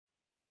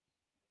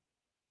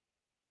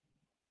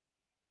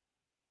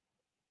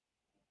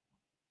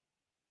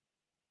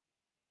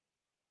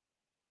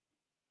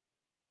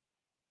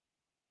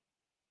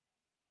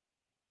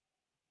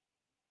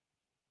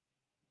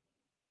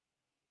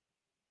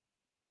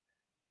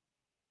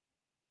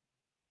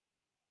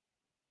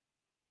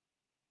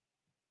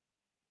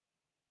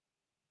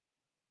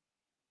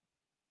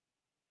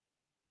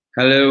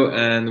Hello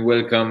and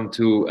welcome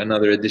to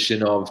another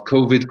edition of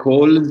COVID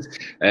Calls.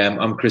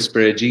 I'm Chris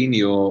Perugine,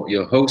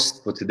 your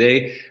host for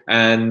today.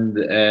 And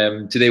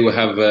today we'll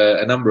have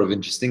a number of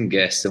interesting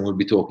guests and we'll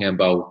be talking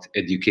about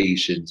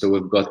education. So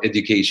we've got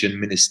Education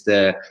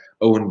Minister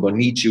Owen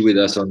Bonnici with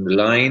us on the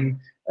line.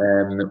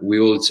 We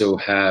also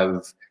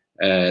have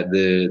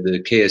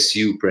the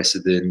KSU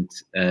President,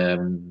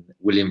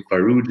 William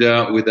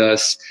Farrugia, with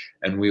us.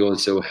 And we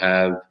also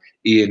have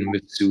Ian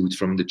Mifsud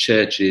from the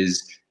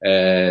Church's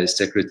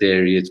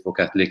Secretariat for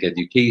Catholic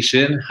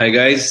Education. Hi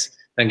guys,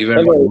 thank you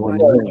very much for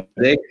joining me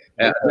today.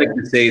 I'd like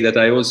to say that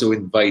I also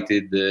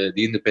invited the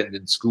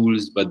independent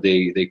schools, but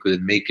they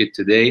couldn't make it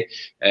today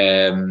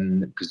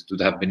because it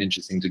would have been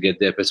interesting to get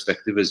their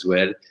perspective as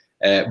well.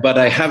 But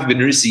I have been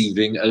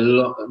receiving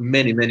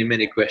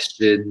many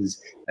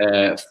questions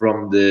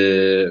from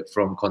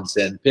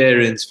concerned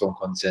parents, from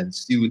concerned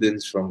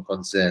students, from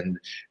concerned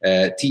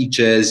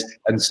teachers,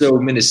 and so,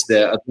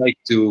 Minister, I'd like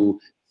to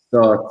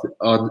start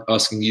on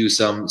asking you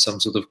some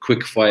sort of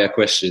quick fire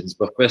questions.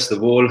 But first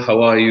of all,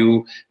 how are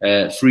you?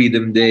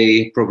 Freedom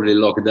Day, probably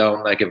locked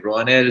down like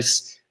everyone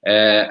else,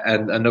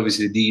 and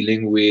obviously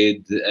dealing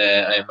with,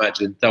 I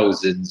imagine,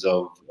 thousands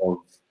of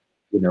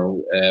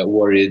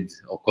worried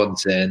or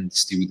concerned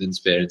students,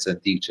 parents,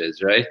 and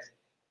teachers, right?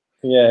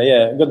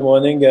 Yeah. Good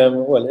morning.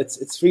 Well,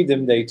 it's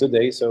Freedom Day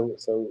today, so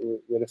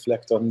we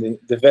reflect on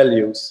the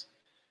values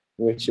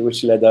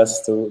which led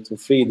us to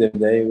Freedom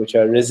Day, which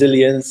are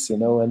resilience,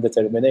 and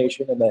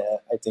determination. And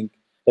I think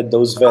that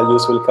those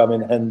values will come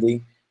in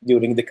handy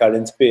during the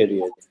current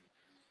period.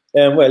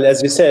 Well,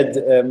 as you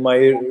said,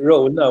 my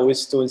role now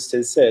is to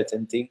instill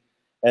certainty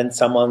and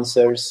some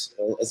answers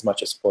as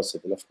much as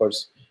possible. Of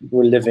course,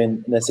 we live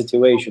in a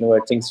situation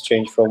where things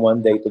change from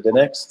one day to the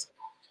next,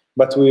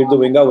 but we're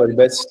doing our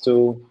best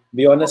to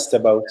be honest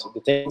about the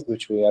things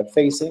which we are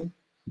facing.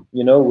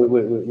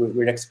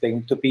 We're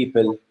explaining to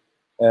people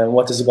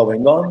what is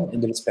going on in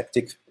the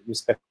respective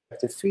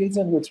fields,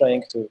 and we're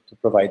trying to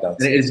provide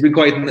answers. It's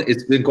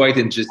been quite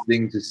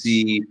interesting to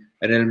see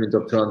an element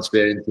of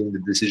transparency in the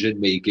decision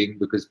making,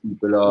 because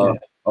people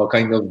are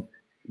kind of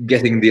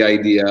getting the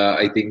idea,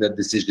 I think, that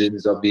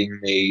decisions are being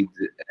made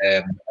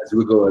as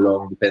we go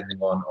along, depending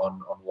on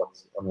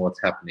what's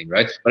happening,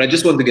 right? But I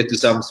just want to get to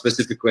some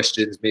specific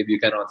questions. Maybe you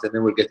can answer, and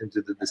then we'll get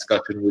into the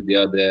discussion with the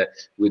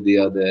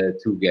other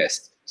two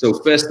guests. So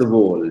first of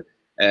all,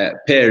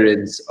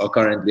 parents are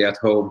currently at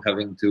home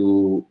having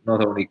to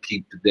not only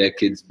keep their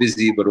kids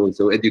busy, but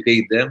also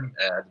educate them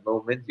at the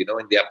moment, in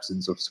the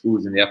absence of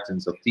schools, in the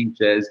absence of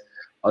teachers.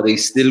 Are they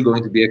still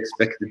going to be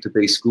expected to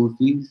pay school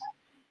fees?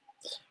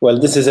 Well,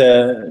 this is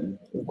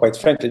quite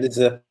frankly, this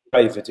is a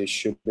private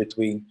issue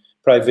between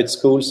private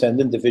schools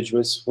and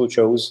individuals who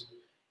chose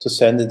to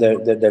send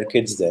their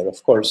kids there.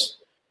 Of course,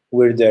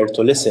 we're there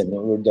to listen.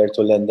 We're there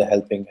to lend a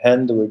helping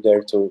hand. We're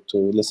there to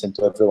listen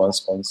to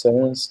everyone's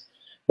concerns.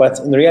 But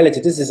in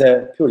reality, this is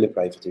a purely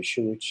private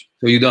issue.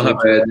 So you don't have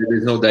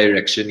there's no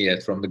direction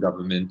yet from the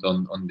government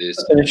on this?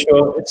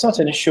 It's not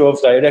an issue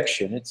of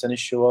direction. It's an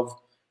issue of,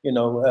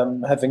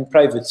 having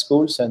private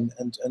schools and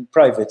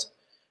private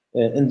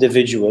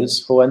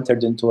individuals who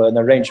entered into an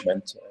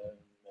arrangement,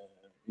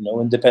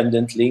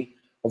 independently.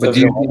 But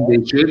do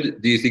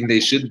you think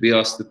they should be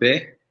asked to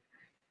pay?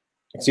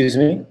 Excuse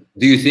me?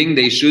 Do you think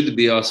they should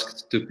be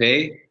asked to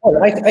pay?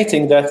 Well, I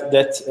think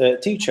that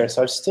teachers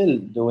are still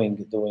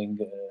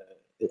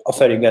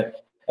offering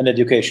an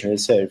educational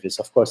service.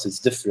 Of course, it's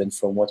different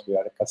from what we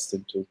are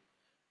accustomed to,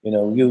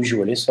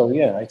 usually. So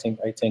yeah, I think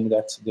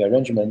that the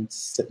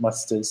arrangements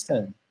must still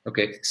stand.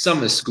 Okay,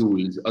 summer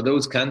schools, are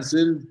those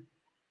cancelled?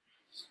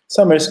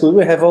 Summer school,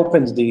 we have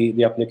opened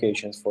the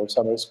applications for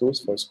summer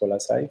schools for Schola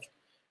Saif.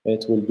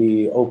 It will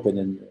be open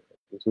and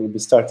it will be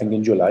starting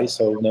in July.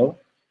 So no,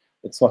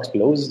 it's not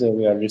closed.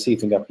 We are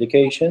receiving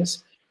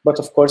applications, but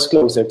of course,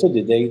 closer to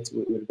the date,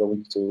 we're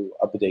going to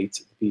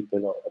update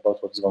people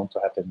about what's going to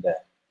happen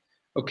there.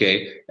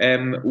 Okay.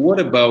 What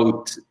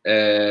about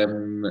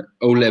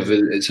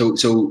O-level? So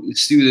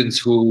students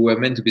who were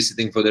meant to be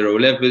sitting for their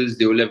O-levels,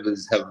 the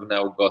O-levels have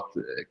now got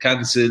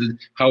cancelled.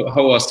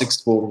 How are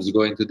sixth forms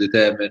going to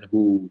determine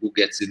who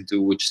gets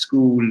into which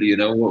school?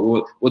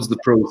 What's the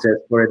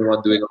process for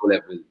anyone doing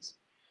O-levels?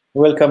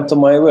 Welcome to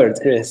my world,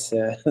 Chris.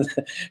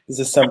 This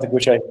is something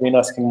which I've been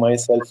asking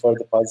myself for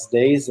the past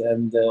days,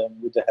 and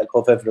with the help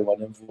of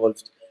everyone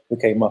involved, we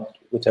came up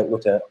with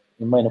a,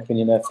 in my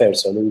opinion, a fair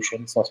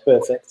solution. It's not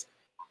perfect,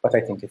 but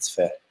I think it's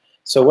fair.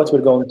 So what we're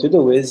going to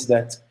do is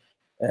that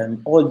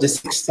all the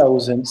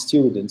 6,000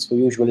 students who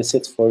usually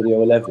sit for the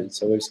O-levels,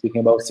 so we're speaking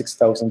about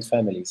 6,000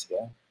 families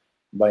here,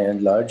 by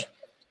and large,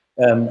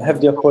 have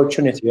the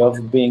opportunity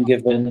of being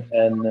given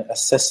an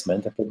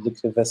assessment, a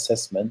predictive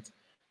assessment,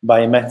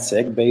 by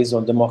MATSEC based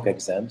on the mock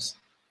exams.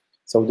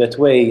 So that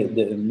way,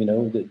 they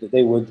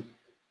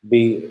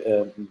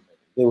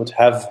would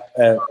have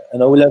an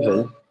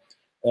O-level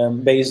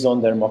based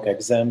on their mock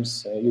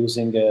exams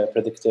using a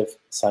predictive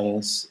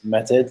science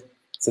method.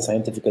 It's a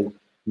scientific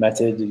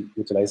method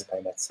utilized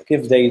by MATSEC.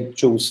 If they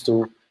choose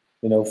to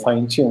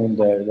fine-tune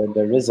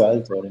their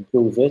result or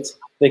improve it,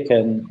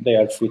 they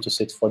are free to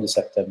sit for the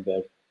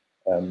September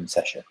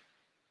session.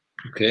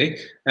 Okay,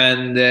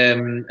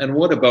 and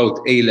what about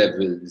A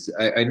levels?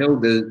 I know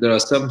that there are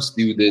some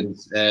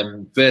students,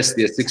 first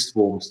year sixth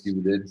form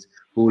students,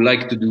 who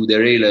like to do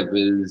their A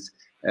levels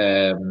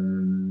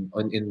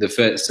in the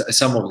first,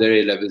 some of their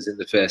A levels in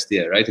the first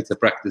year, right? It's a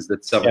practice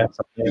that some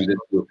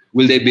students do.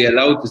 Will they be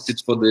allowed to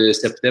sit for the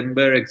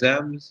September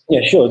exams?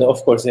 Yeah, sure.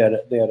 Of course, they are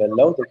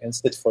allowed. They can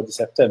sit for the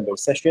September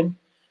session,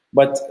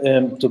 but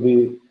to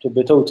be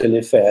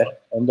totally fair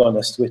and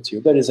honest with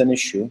you, there is an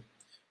issue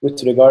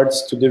with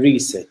regards to the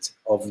reset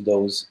of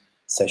those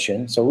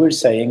sessions. So we're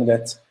saying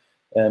that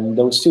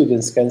those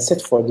students can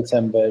sit for the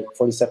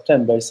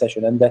September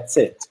session, and that's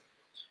it.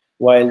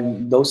 While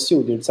those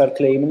students are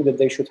claiming that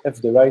they should have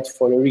the right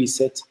for a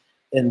reset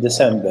in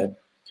December.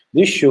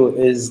 The issue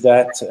is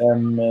that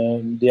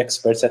the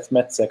experts at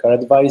MedSec are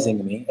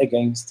advising me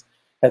against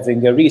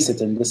having a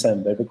reset in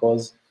December,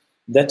 because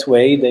that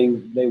way they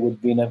would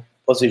be in a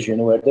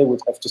position where they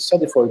would have to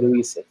study for the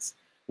resets,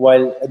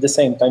 while at the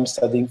same time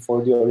studying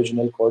for the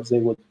original course they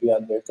would be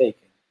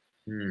undertaking.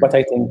 But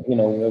I think,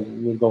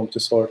 we're going to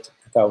sort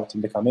it out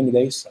in the coming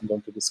days. I'm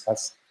going to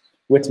discuss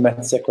with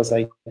MedSec, because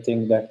I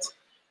think that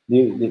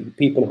the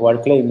people who are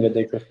claiming that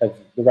they could have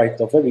the right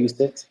of a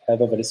reset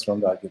have a very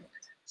strong argument.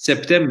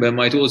 September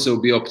might also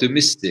be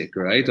optimistic,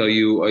 right? Are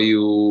you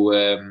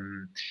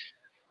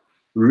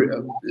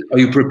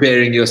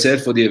preparing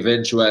yourself for the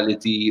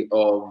eventuality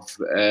of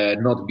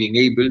not being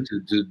able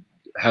to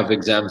have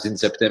exams in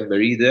September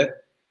either?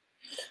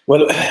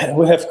 Well,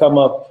 we have come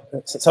up.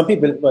 Some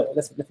people. Well,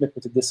 let me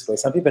put it this way.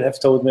 Some people have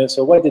told me,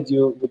 so why did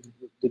you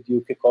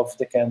kick off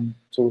the CAN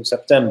to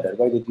September?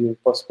 Why did you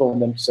postpone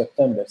them to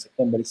September?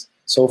 September is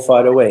so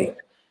far away.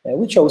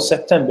 We chose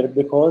September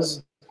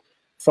because,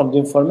 from the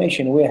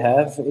information we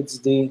have, it's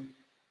the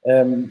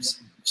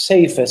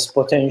safest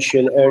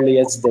potential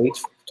earliest date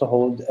to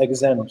hold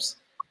exams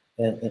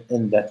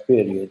in that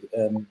period.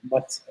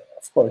 But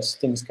of course,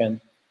 things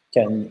can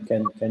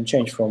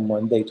change from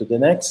one day to the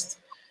next.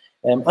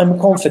 I'm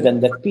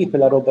confident that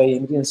people are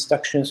obeying the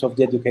instructions of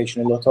the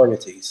educational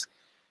authorities.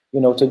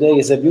 Today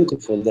is a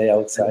beautiful day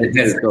outside.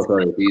 The health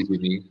authorities, you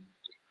mean?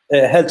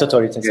 Health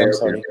authorities, yeah, I'm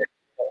sorry.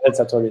 Health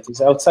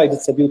authorities. Outside,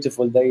 it's a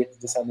beautiful day.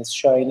 The sun is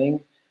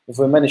shining. If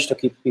we manage to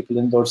keep people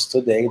indoors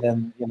today,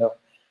 then,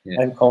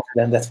 I'm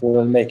confident that we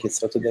will make it.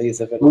 So today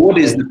is a very... What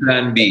is the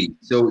plan B?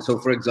 So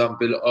for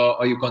example,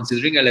 are you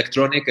considering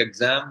electronic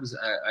exams?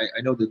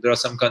 I know that there are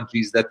some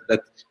countries that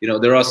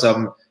there are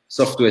some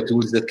software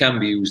tools that can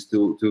be used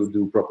to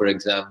do proper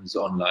exams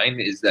online.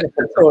 Is that?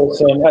 Of course,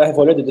 I have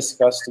already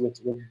discussed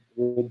with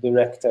the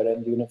rector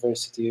and the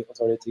university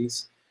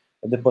authorities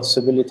the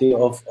possibility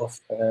of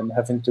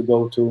having to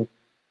go to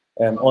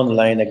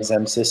online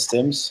exam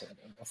systems.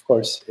 Of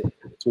course, it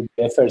would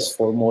be a first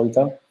for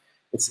Malta.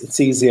 It's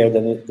easier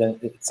than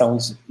it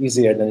sounds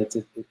easier than it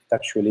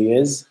actually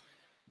is.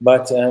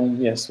 But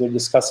yes, we're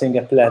discussing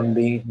a plan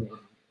B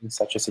in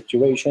such a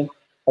situation.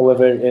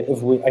 However,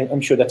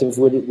 I'm sure that if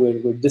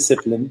we're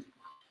disciplined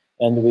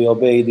and we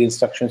obey the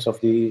instructions of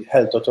the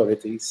health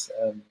authorities,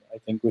 I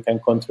think we can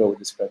control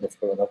the spread of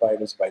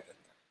coronavirus by then.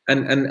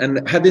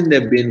 And hadn't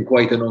there been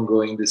quite an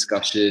ongoing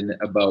discussion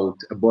about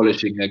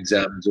abolishing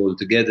exams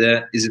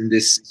altogether? Isn't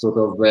this sort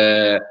of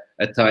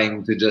a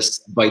time to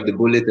just bite the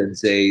bullet and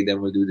say,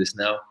 then we'll do this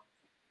now?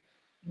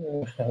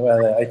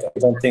 Well, I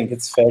don't think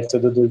it's fair to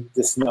do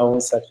this now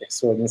in such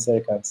extraordinary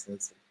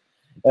circumstances.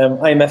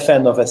 I'm a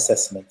fan of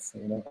assessments.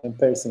 And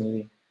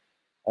personally,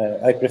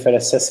 I prefer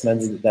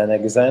assessments than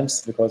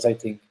exams, because I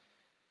think,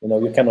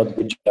 you cannot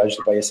be judged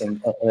by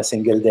on a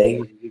single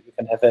day. You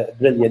can have a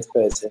brilliant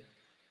person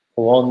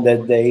who on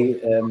that day,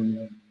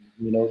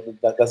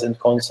 that doesn't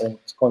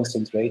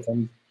concentrate,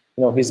 and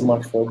he's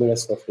marked for the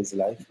rest of his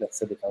life.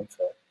 That's a bit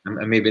unfair.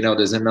 And maybe now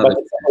there's another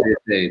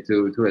day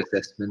to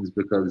assessments,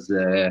 because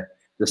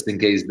just in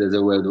case there's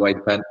a worldwide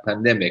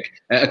pandemic.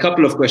 A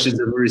couple of questions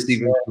that we're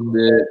receiving from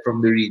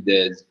the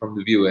readers, from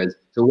the viewers.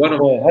 So one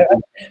of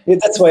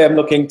that's why I'm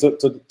looking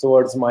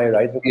towards my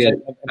right. Because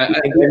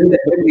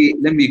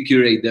let me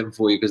curate them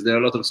for you, because there are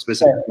a lot of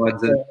specific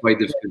ones that are quite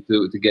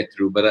difficult to get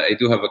through. But I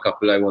do have a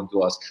couple I want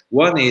to ask.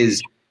 One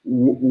is,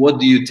 what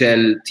do you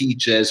tell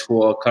teachers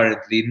who are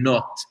currently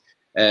not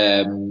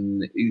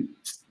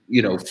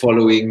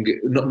following,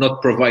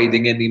 not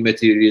providing any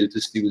material to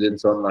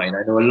students online?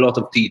 I know a lot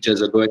of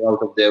teachers are going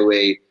out of their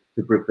way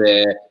to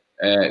prepare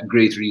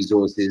great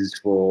resources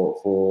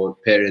for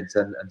parents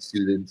and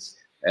students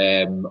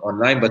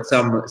online, but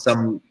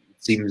some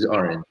seems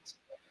aren't.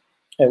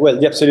 Well,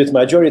 the absolute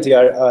majority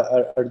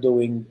are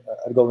going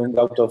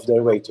out of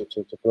their way to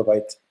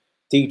provide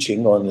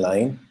teaching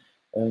online.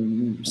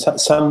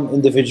 Some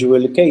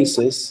individual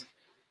cases,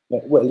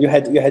 well, you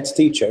had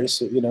teachers,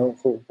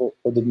 who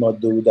did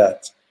not do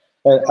that.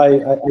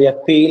 I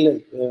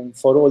appeal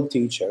for all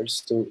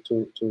teachers to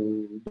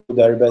do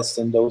their best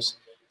in those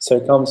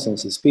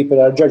circumstances. People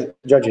are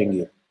judging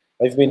you.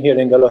 I've been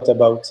hearing a lot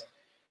about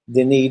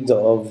the need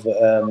of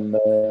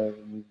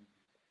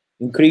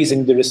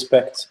increasing the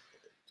respect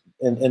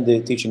in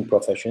the teaching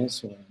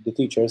professions. The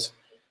teachers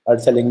are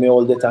telling me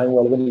all the time,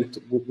 well, we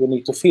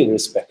need to feel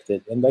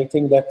respected. And I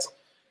think that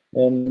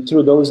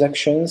through those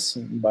actions,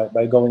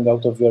 by going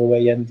out of your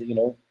way and,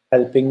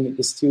 helping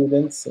the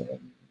students,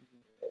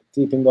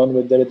 keeping on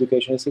with their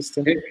education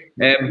system,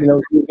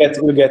 you get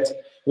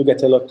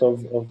a lot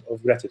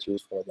of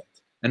gratitude for that.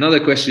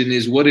 Another question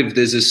is, what if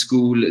there's a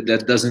school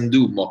that doesn't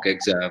do mock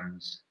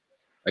exams?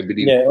 I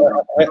believe. Yeah,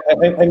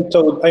 I'm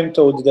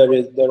told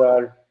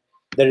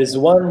there is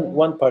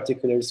one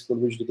particular school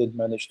which did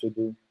manage to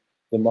do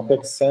the mock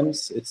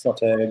exams. It's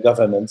not a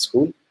government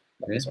school,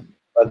 okay.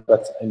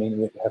 but I mean,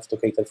 we have to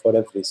cater for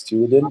every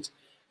student.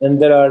 And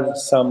there are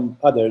some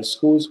other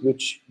schools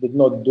which did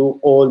not do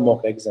all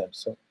mock exams.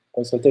 So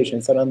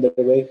consultations are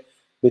underway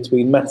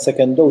between MATSEC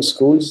and those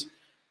schools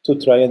to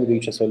try and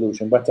reach a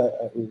solution. But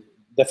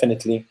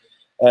definitely,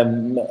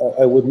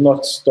 I would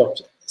not stop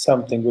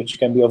something which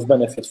can be of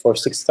benefit for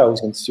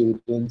 6,000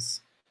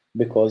 students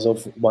because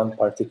of one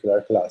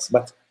particular class.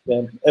 But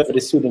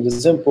every student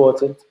is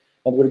important,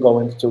 and we're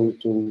going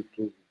to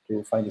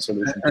find a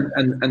solution.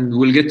 And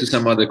we'll get to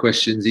some other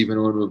questions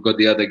even when we've got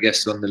the other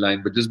guests on the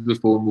line. But just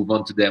before we move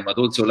on to them, I'd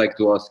also like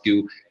to ask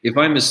you, if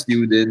I'm a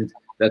student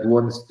that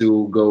wants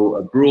to go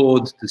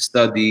abroad to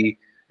study,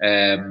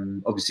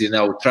 obviously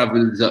now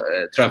travel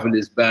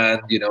is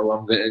banned.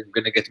 I'm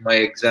going to get my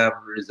exam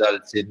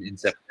results in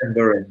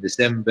September and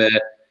December.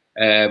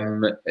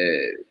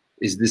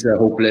 Is this a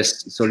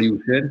hopeless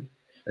solution?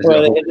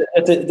 Well,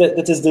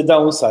 that is the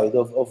downside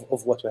of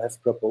what we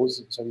have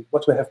proposed. So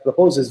what we have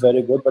proposed is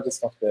very good, but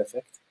it's not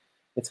perfect.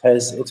 It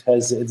has its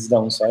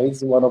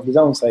downsides. One of the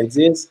downsides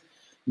is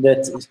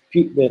that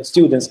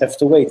students have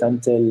to wait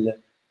until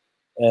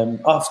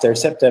after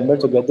September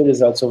to get the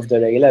results of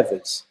their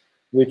A-levels,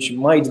 which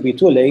might be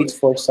too late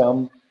for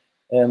some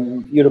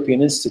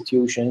European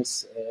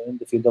institutions in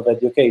the field of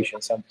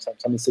education. Some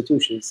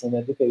institutions in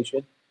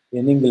education,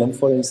 in England,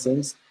 for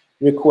instance,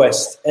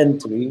 request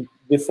entry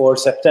before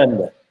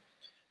September.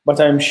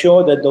 But I'm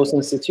sure that those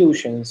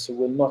institutions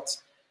will not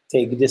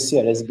take this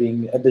year as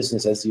being a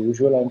business as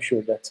usual. I'm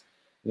sure that,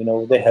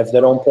 they have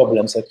their own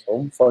problems at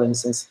home. For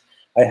instance,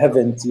 I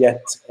haven't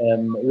yet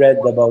read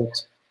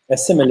about a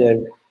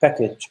similar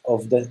package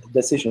of the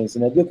decisions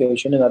in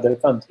education in other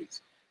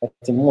countries. I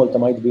think Malta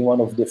might be one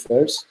of the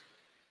first,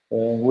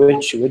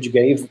 which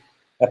gave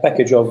a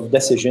package of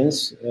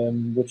decisions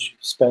which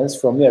spans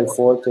from year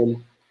 4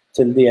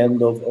 till the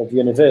end of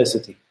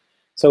university.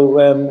 So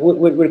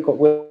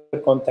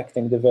we're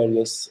contacting the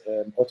various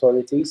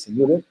authorities in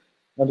Europe,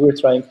 and we're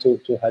trying to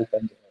help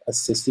and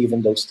assist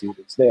even those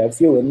students. They are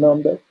few in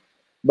number,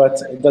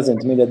 but it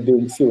doesn't mean that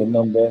being few in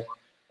number,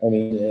 I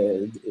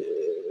mean,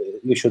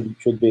 you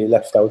should be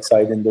left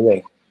outside in the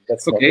rain.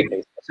 That's okay. Not the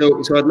case.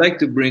 So I'd like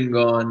to bring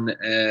on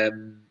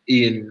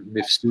Ian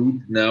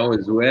Mifsud now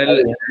as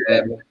well.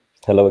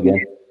 Hello again.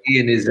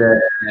 Ian is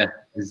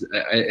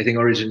I think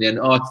originally an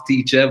art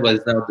teacher, but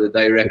is now the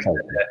director.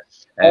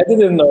 I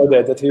didn't know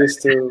that he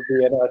used to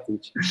be an art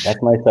teacher.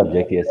 That's my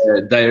subject, yes.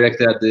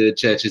 Director at the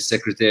Church's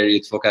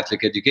Secretariat for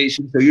Catholic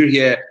Education. So you're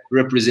here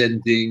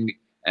representing,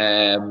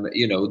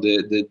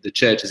 the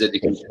Church's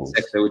education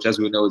sector, which, as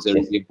we know, is a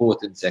really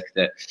important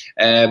sector.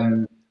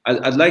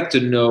 I'd like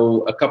to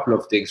know a couple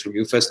of things from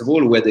you. First of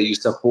all, whether you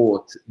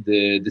support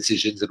the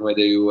decisions and whether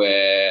you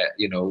were,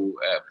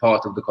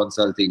 part of the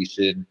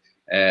consultation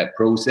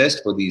process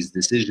for these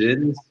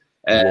decisions,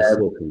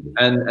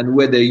 and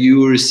whether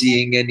you're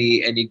seeing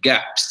any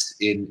gaps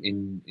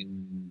in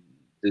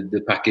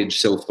the package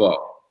so far.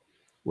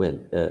 Well,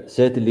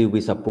 certainly we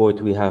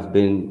support. We have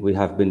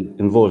been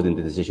involved in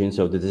the decision,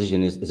 so the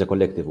decision is a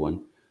collective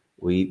one.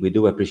 We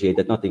do appreciate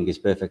that nothing is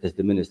perfect, as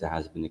the Minister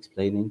has been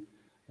explaining,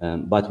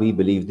 but we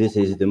believe this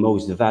is the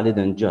most valid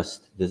and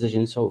just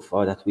decision so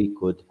far that we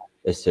could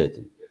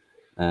ascertain.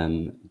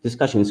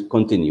 Discussions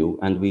continue,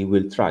 and we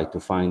will try to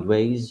find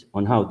ways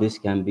on how this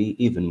can be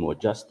even more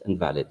just and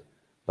valid.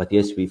 But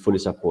yes, we fully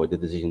support the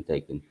decision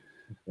taken.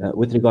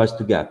 With regards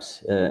to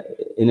gaps,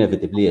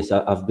 inevitably, yes,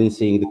 I've been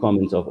seeing the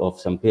comments of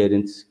some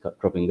parents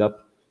cropping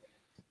up.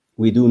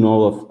 We do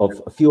know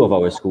of a few of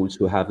our schools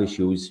who have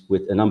issues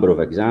with a number of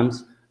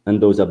exams,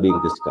 and those are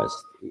being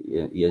discussed.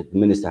 The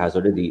Minister has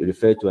already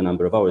referred to a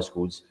number of our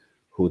schools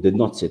who did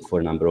not sit for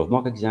a number of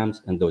mock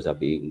exams, and those are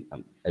being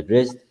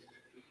addressed.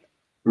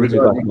 With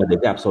regard to the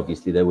gaps,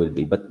 obviously there will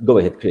be, but go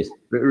ahead, Chris.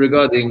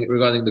 Regarding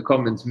the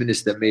comments,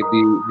 Minister, maybe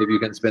you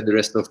can spend the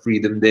rest of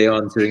Freedom Day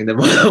answering them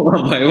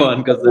one by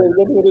one, because there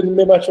wouldn't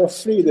be much of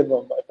freedom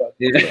on my part.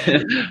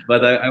 Yeah,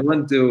 but I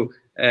want to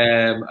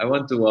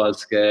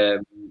ask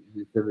Mr.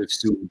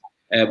 Mifsud.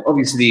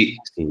 Obviously,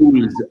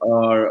 schools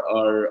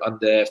are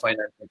under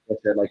financial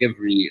pressure, like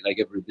every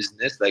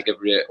business, like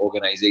every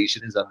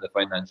organization is under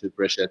financial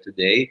pressure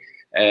today.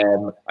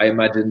 I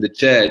imagine the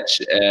church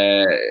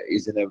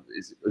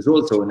is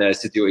also in a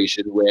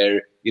situation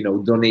where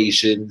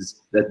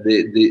donations that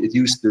it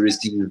used to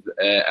receive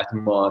at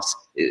Mass,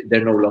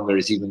 they're no longer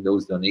receiving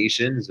those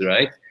donations,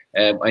 right?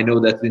 I know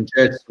that in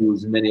church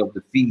schools, many of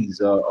the fees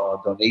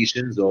are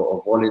donations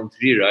or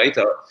voluntary, right?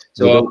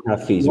 We don't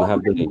have fees, we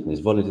have donations,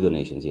 voluntary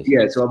donations, yes.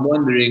 Yeah, so I'm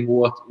wondering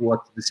what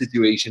the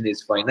situation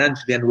is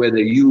financially and whether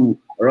you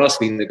are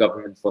asking the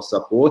government for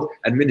support,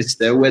 and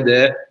Minister,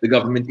 whether the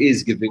government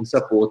is giving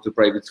support to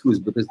private schools,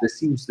 because there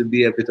seems to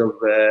be a bit of,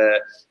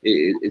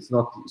 it's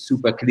not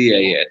super clear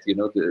yet. You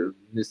know, the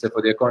Minister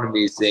for the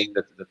Economy is saying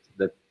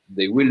that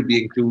they will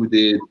be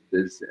included.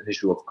 There's an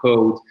issue of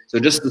code. So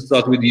just to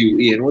start with you,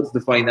 Ian, what's the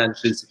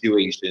financial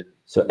situation?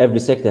 So every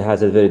sector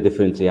has a very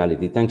different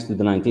reality. Thanks to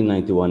the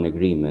 1991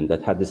 agreement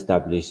that had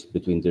established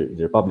between the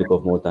Republic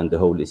of Malta and the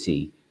Holy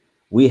See,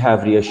 we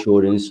have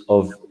reassurance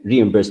of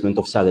reimbursement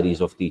of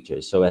salaries of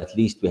teachers. So at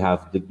least we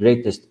have the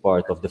greatest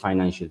part of the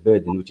financial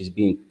burden, which is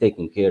being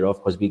taken care of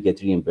because we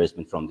get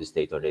reimbursement from the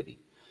state already.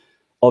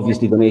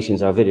 Obviously,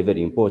 donations are very,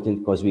 very important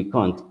because we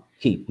can't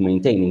keep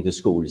maintaining the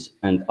schools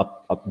and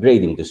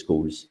upgrading the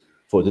schools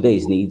for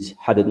today's needs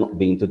had it not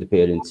been to the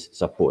parents'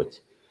 support.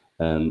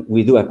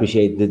 We do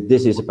appreciate that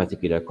this is a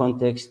particular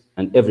context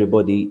and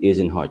everybody is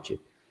in hardship.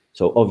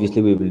 So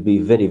obviously we will be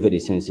very, very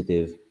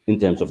sensitive in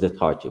terms of that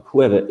hardship.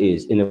 Whoever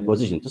is in a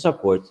position to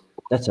support,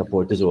 that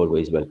support is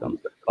always welcome.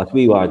 But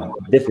we are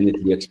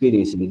definitely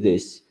experiencing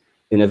this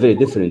in a very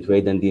different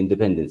way than the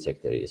independent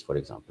sector is, for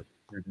example.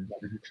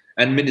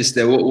 And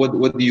Minister,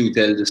 what do you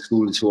tell the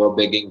schools who are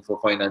begging for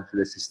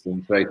financial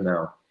assistance right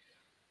now?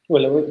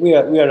 Well, we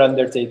are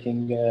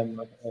undertaking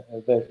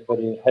a very,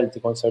 very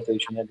healthy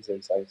consultation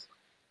exercise.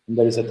 And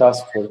there is a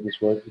task force which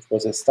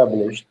was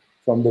established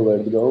from the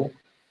word go.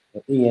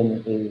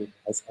 Ian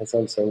has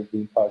also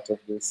been part of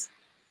this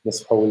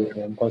whole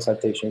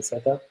consultation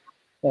setup.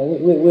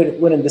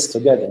 We're in this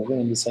together. We're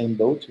in the same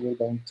boat. We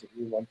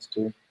want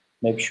to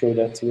make sure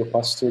that we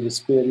pass through this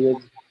period,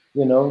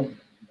 you know,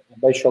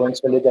 by showing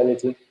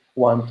solidarity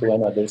one to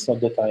another. It's not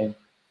the time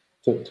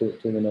to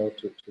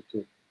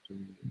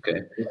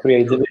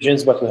create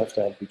divisions, but we have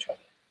to help each other.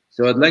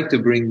 So I'd like to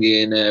bring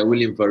in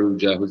William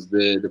Farrugia, who's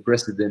the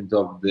president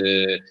of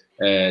the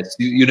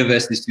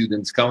University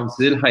Students'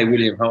 Council. Hi,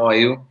 William. How are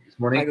you this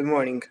morning? Hi, good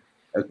morning.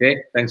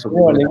 Okay, thanks for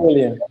being here. Good morning,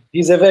 William.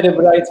 He's a very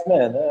bright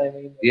man. I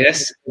mean,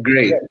 yes,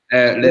 great.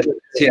 Let's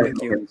hear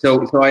from him.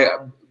 So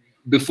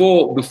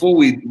before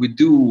we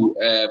do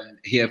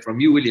hear from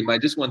you, William, I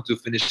just want to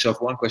finish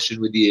off one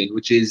question with Ian,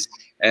 which is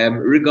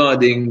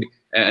regarding,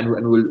 and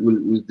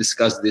we'll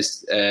discuss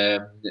this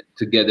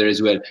together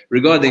as well,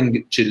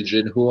 regarding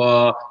children who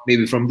are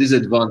maybe from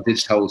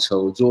disadvantaged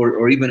households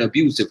or even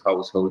abusive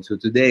households, who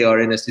today are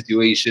in a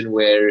situation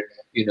where,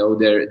 you know,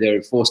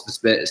 they're forced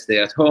to stay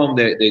at home.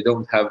 They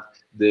don't have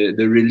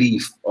the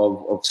relief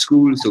of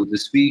school, so to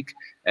speak.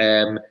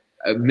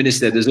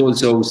 Minister, there's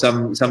also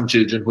some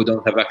children who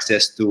don't have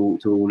access to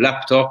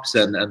laptops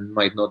and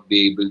might not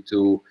be able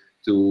to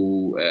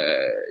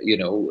you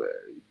know,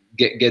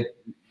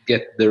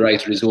 get the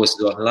right resources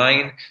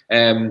online.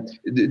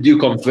 Do you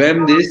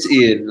confirm this,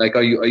 Ian? Like,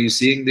 are you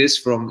seeing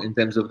this in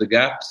terms of the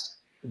gaps?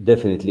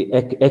 Definitely.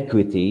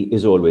 Equity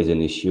is always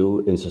an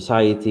issue in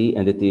society,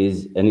 and it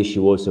is an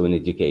issue also in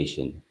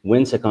education.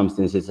 When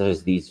circumstances such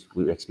as these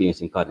we're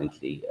experiencing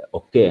currently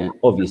occur,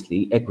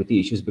 obviously equity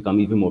issues become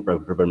even more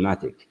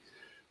problematic.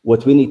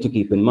 What we need to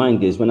keep in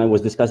mind is, when I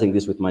was discussing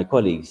this with my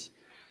colleagues,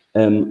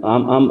 I'm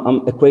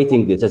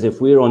equating this as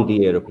if we're on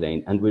the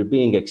airplane and we're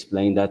being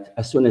explained that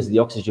as soon as the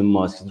oxygen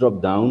masks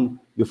drop down,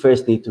 you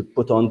first need to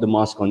put on the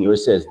mask on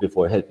yourself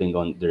before helping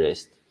on the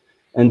rest.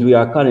 And we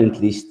are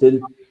currently still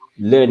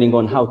learning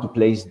on how to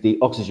place the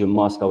oxygen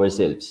mask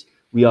ourselves.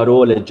 We are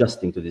all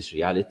adjusting to this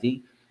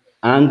reality.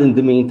 And in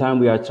the meantime,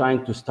 we are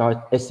trying to start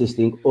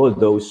assisting all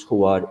those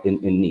who are in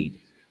need.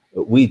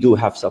 We do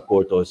have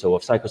support also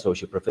of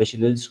psychosocial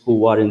professionals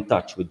who are in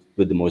touch with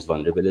the most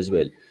vulnerable as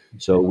well.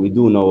 So we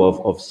do know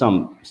of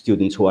some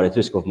students who are at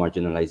risk of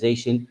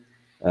marginalization.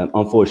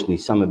 Unfortunately,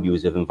 some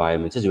abusive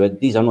environments as well.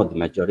 These are not the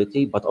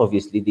majority, but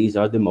obviously these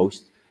are the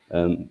most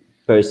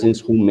persons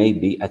who may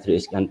be at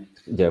risk, and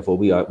therefore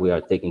we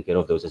are taking care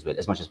of those as well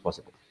as much as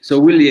possible. So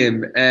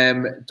William,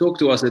 talk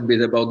to us a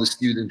bit about the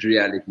student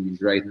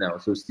realities right now.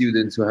 So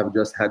students who have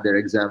just had their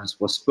exams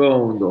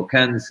postponed or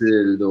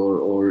cancelled,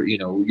 or you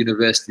know,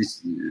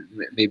 universities,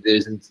 maybe there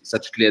isn't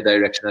such clear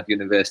direction at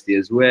university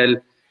as well.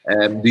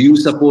 Do you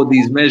support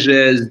these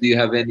measures? Do you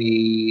have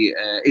any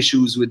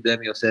issues with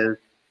them yourself?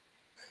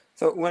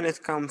 So when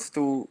it comes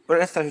to, well,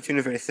 let's start with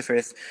university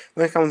first.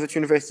 When it comes to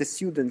university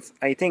students,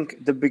 I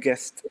think the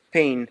biggest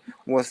pain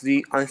was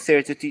the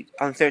uncertainty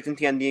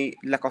and the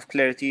lack of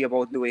clarity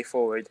about the way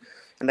forward.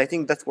 And I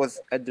think that was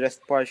addressed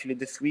partially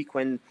this week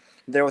when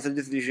there was a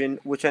decision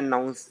which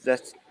announced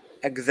that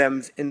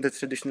exams in the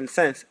traditional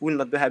sense will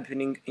not be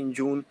happening in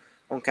June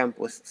on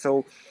campus.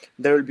 So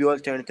there will be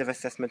alternative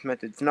assessment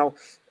methods. Now,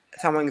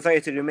 some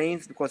anxiety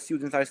remains because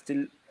students are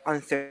still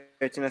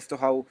uncertain as to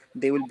how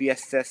they will be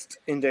assessed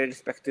in their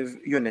respective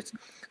units.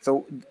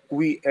 So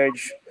we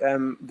urge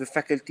the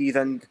faculties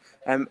and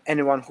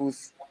anyone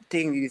who's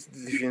taking these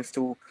decisions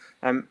to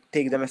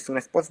take them as soon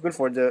as possible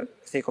for the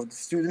sake of the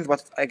students.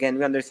 But again,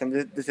 we understand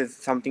that this is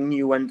something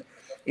new and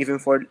even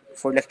for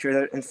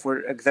lecturers and for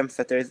exam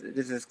setters,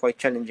 this is quite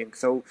challenging.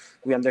 So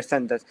we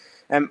understand that.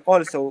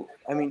 Also,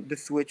 I mean, the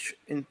switch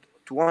into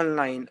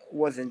online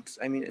wasn't,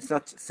 I mean, it's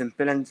not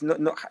simple, and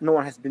no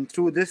one has been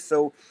through this.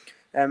 So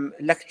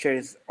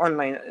lectures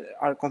online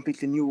are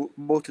completely new,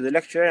 both to the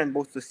lecturer and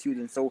both to the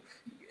students. So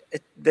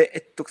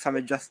it took some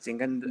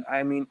adjusting, and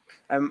I mean,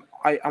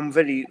 I'm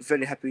very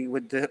happy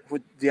with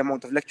the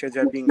amount of lectures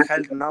that are being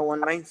held now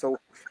online. So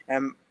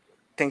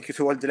thank you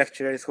to all the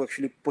lecturers who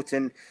actually put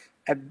in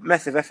a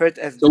massive effort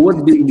as so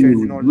what do you teachers in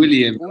use, all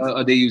William? schools.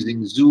 Are they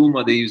using Zoom?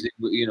 Are they using,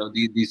 you know,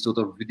 these sort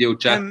of video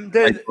chat?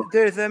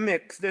 There's a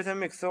mix.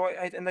 So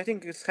I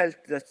think it's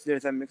helped that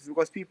there's a mix,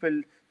 because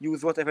people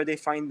use whatever they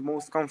find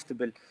most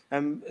comfortable.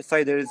 It's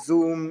either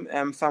Zoom,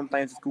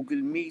 sometimes Google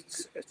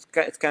Meet.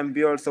 It can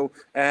be also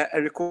a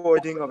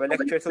recording of a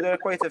lecture. So there are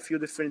quite a few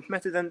different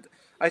methods, and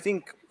I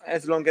think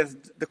as long as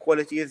the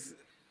quality is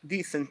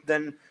decent,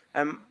 then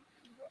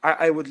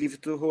I would leave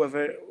it to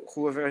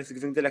whoever is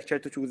giving the lecture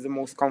to choose the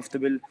most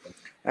comfortable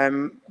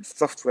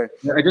software.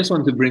 I just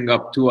want to bring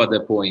up two other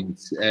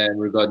points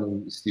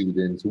regarding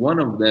students. One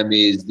of them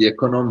is the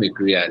economic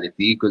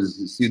reality,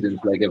 because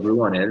students, like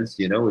everyone else,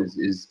 you know,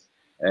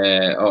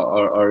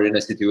 are in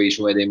a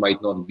situation where they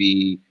might not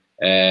be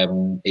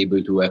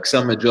able to work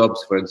summer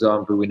jobs. For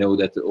example, we know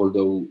that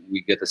although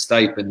we get a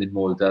stipend in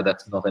Malta,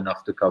 that's not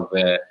enough to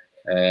cover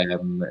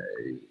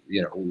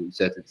you know,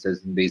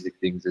 certain basic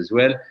things as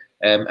well.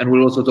 And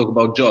we'll also talk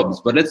about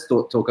jobs, but let's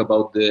talk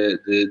about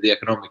the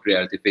economic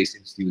reality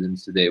facing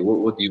students today.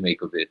 What do you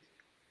make of it?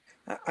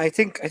 I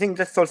think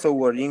that's also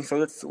worrying. So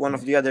that's one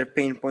of the other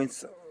pain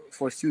points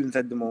for students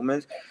at the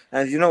moment.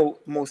 As you know,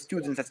 most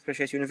students,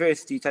 especially at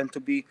university, tend to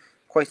be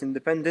quite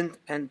independent,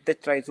 and they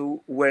try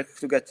to work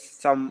to get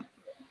some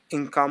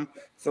income,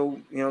 so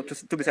you know,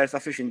 to be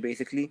self-sufficient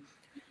basically.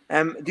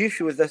 The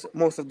issue is that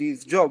most of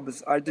these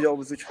jobs are the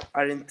jobs which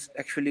aren't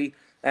actually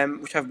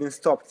which have been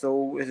stopped.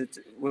 So is it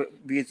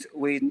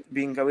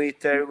being a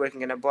waiter,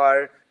 working in a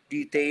bar,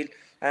 retail?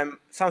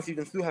 Some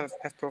students do have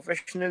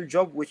professional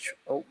job which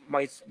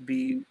might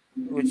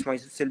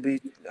still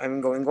be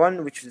going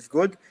on, which is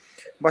good,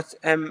 but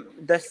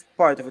that's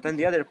part of it. And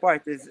the other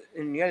part is,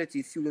 in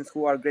reality, students who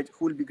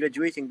will be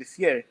graduating this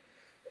year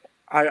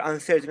are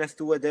uncertain as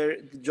to whether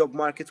the job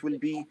market will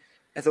be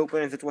as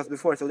open as it was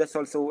before. So that's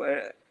also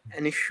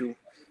an issue.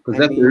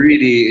 Because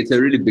it's a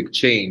really big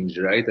change,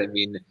 right? I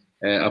mean,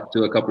 up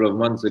to a couple of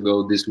months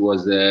ago, this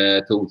was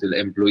a total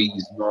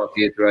employees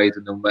market, right?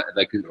 No matter,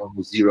 like,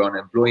 almost zero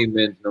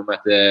unemployment. No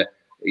matter,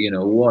 you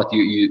know what,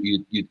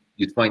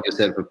 you'd find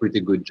yourself a pretty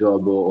good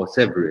job or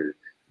several.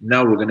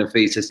 Now we're going to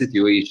face a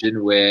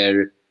situation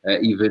where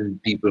even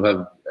people who have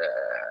a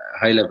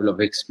high level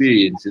of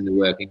experience in the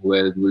working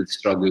world will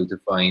struggle to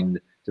find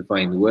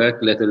work,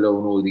 let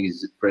alone all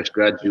these fresh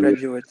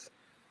graduates.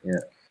 Yeah.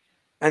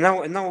 And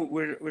now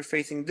we're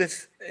facing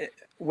this.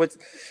 This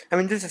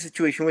is a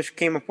situation which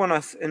came upon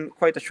us in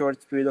quite a short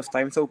period of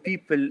time. So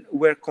people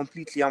were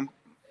completely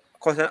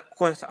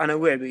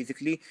unaware.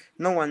 Basically,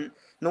 no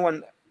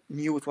one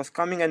knew it was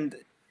coming, and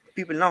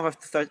people now have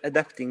to start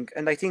adapting.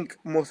 And I think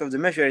most of the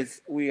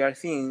measures we are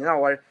seeing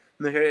now are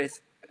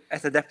measures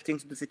at adapting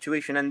to the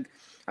situation. And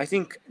I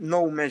think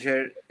no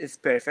measure is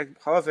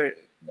perfect. However,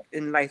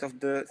 in light of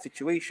the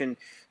situation,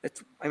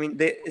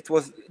 it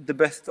was the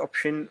best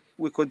option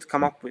we could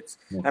come up with.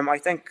 I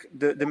thank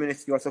the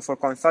ministry also for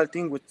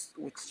consulting with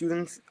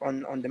students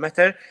on the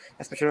matter,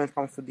 especially when it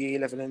comes to the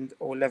A-level and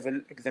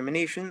O-level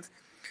examinations.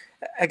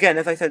 Again,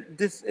 as I said,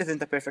 this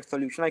isn't a perfect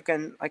solution. I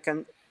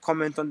can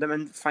comment on them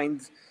and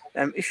find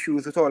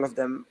issues with all of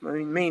them. I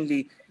mean,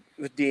 mainly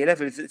with the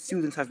A-levels,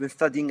 students have been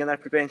studying and are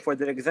preparing for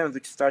their exams,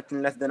 which start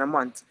in less than a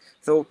month.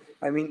 So,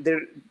 I mean,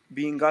 they're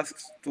being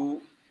asked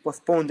to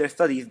postpone their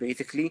studies,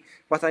 basically.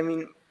 But, I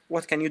mean,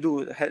 what can you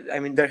do? I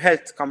mean, their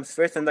health comes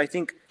first, and I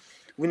think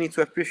we need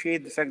to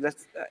appreciate the fact that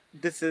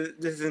this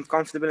isn't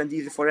comfortable and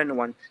easy for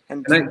anyone.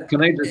 And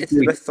it's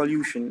the best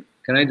solution.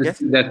 Can I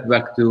just get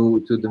back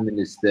to the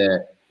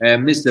minister?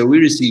 Minister, we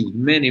received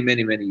many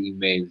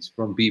emails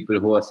from people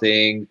who are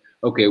saying,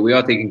 okay, we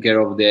are taking care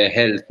of their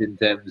health in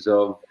terms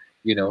of,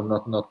 you know,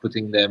 not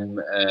putting them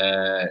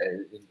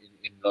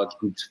in large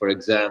groups for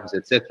exams,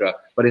 etc.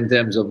 But in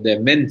terms of their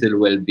mental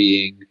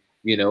well-being,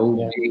 you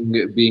know,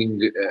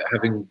 being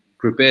having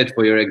prepared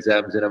for your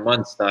exams in a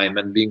month's time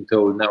and being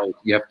told now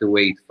you have to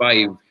wait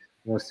 5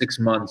 or 6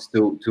 months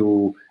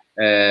to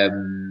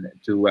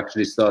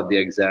actually start the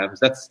exams.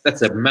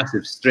 That's a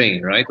massive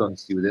strain, right, on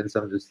students.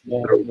 I'm just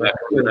throwing back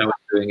when I was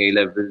doing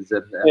A-levels.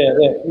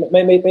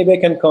 Maybe I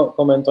can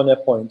comment on a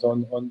point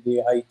on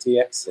the IT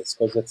access,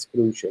 because that's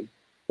crucial.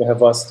 We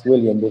have asked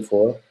William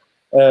before.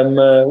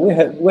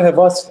 We have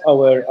asked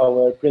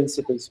our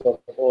principals of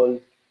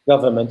all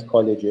government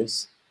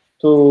colleges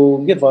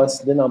to give us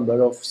the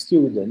number of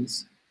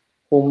students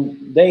whom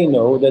they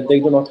know that they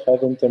do not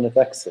have internet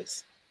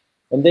access.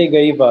 And they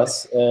gave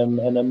us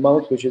an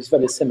amount which is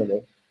very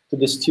similar to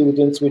the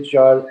students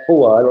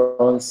who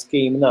are on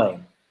Scheme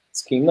 9.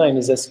 Scheme 9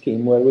 is a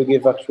scheme where we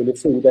give actually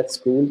food at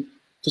school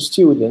to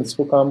students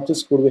who come to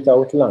school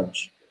without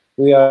lunch.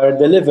 we are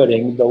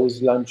delivering those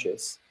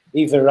lunches,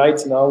 even right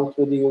now,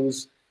 through the use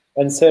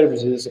and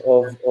services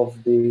of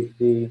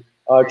the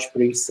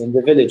archpriests in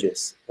the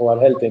villages who are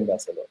helping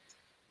us a lot.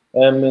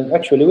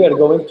 Actually, we are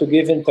going to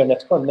give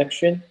internet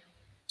connection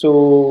to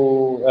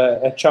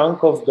a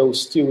chunk of those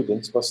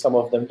students, because some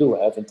of them do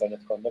have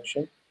internet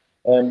connection.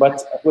 But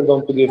we're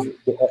going to give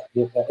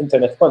the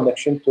internet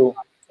connection to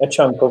a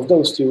chunk of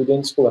those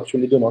students who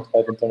actually do not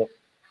have internet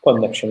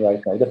connection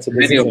right now. That's a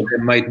decision. Many of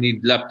them might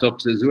need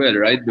laptops as well,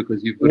 right? Because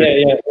you've got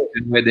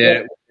where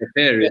their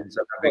parents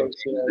are having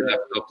the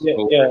laptops.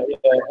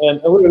 And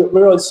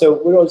we're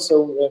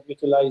also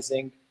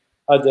utilizing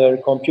other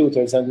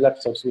computers and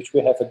laptops which we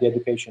have at the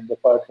education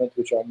department,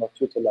 which are not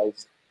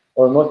utilized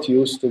or not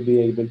used to be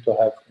able to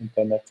have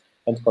internet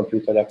and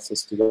computer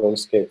access to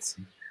those kids.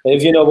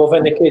 If you know of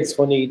any kids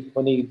who need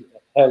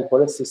help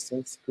or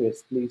assistance,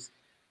 Chris, please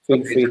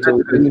feel free to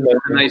email.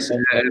 A nice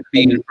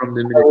appeal from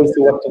the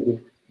minister.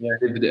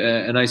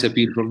 A nice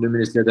appeal from the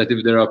minister that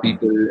if there are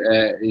people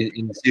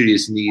in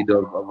serious need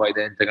of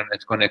either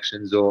internet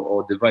connections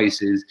or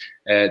devices,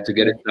 to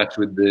get in touch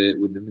with the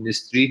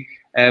ministry.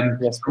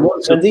 Yes,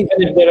 and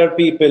even if there are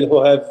people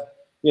who have,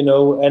 you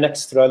know, an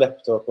extra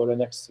laptop or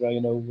an extra,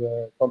 you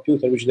know,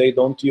 computer which they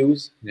don't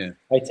use,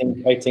 I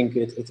think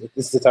it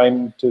is the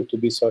time to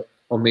be so.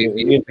 Or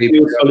maybe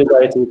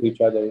solidarity with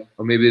each other.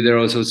 Or maybe there are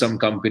also some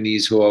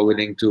companies who are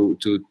willing to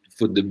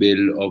foot the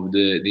bill of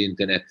the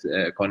internet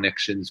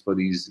connections for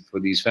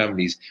these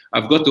families.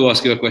 I've got to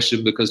ask you a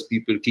question because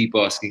people keep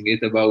asking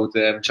it about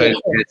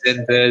childcare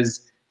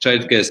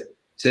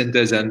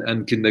centers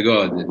and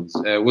kindergartens.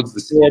 What's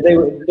the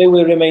situation? They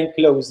will remain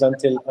closed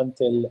until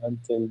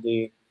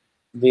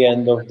the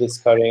end of this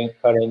current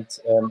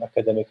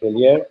academic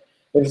year.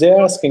 If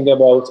they're asking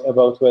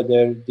about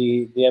whether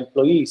the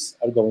employees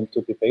are going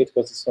to be paid,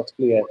 because it's not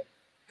clear.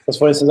 Because,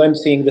 for instance, I'm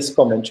seeing this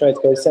comment: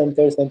 childcare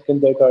centers and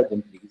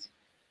kindergarten, please.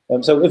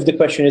 So if the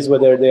question is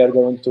whether they are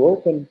going to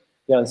open,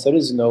 the answer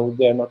is no,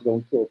 they are not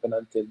going to open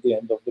until the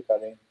end of the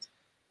current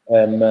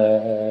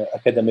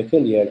academic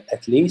year,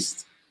 at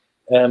least.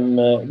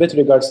 With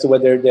regards to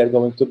whether they are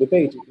going to be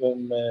paid,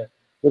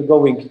 we're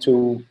going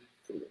to,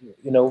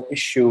 you know,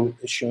 issue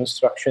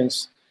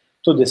instructions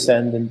to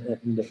descend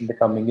in the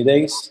coming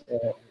days.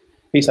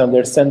 Please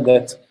understand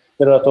that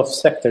there are a lot of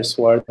sectors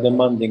who are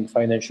demanding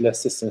financial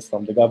assistance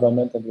from the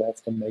government, and we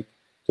have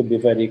to be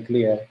very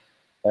clear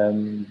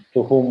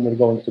to whom we're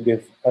going to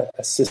give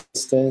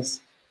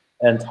assistance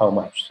and how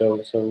much.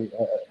 So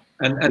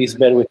please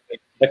bear with me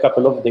a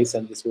couple of days,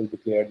 and this will be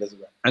cleared as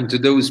well. And to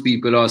those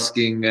people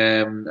asking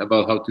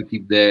about how to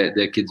keep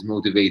their kids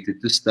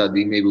motivated to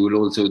study, maybe we'll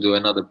also do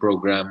another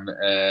program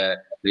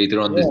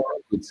later on this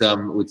with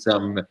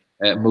some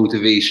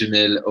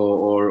motivational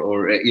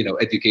or you know,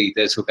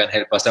 educators who can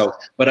help us out.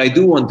 But I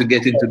do want to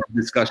get into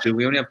the discussion.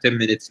 We only have 10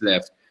 minutes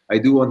left. I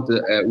do want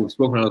to. We've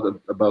spoken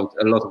about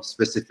a lot of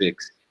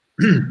specifics,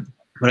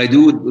 but I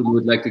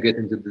would like to get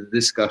into the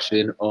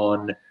discussion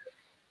on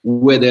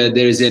whether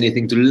there is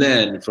anything to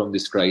learn from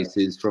this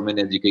crisis from an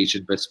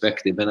education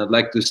perspective. And I'd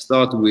like to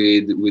start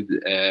with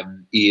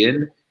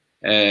Ian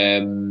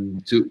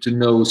to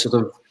know sort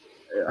of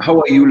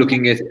how are you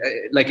looking at,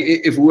 like,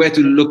 if we were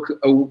to look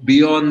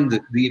beyond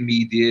the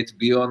immediate,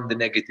 beyond the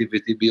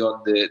negativity,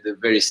 beyond the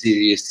very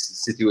serious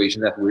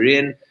situation that we're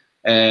in,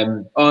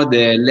 are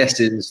there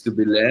lessons to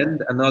be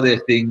learned, and are there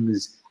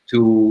things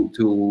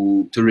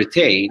to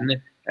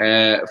retain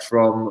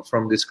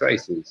from this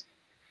crisis?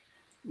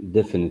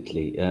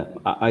 Definitely.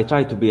 I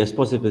try to be as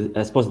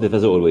positive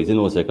as always in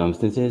all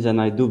circumstances, and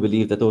I do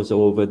believe that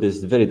also over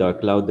this very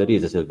dark cloud there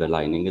is a silver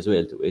lining as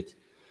well to it.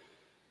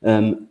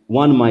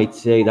 One might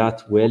say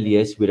that, well,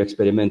 yes, we're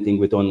experimenting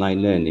with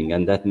online learning,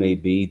 and that may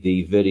be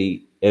the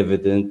very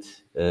evident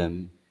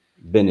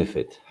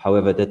benefit.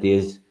 However, that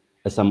is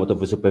a somewhat of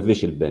a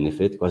superficial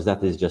benefit, because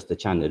that is just a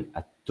channel,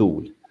 a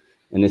tool,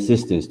 an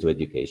assistance to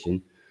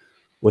education.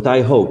 What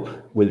I hope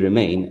will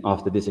remain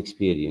after this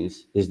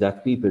experience is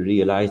that people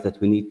realize that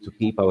we need to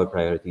keep our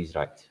priorities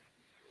right.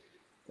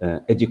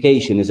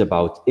 Education is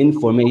about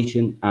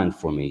information and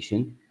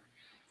formation.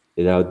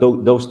 There are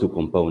those two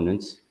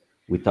components.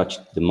 We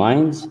touched the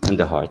minds and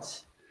the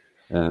hearts.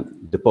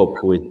 The Pope,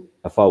 who is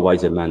a far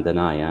wiser man than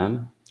I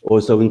am,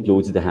 also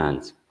includes the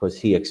hands, because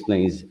he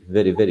explains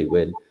very, very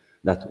well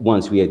that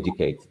once we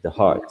educate the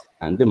heart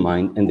and the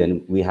mind, and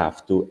then we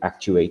have to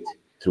actuate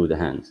through the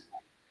hands.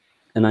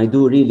 And I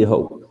do really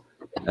hope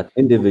that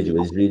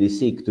individuals really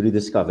seek to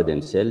rediscover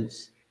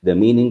themselves, their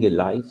meaning in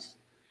life,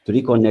 to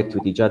reconnect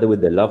with each other, with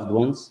their loved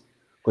ones,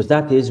 because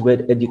that is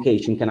where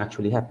education can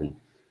actually happen.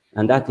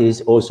 And that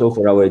is also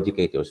for our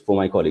educators, for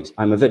my colleagues.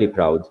 I'm a very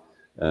proud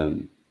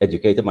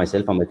educator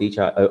myself. I'm a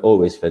teacher. I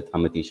always felt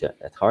I'm a teacher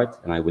at heart,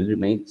 and I will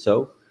remain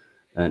so.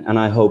 And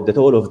I hope that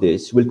all of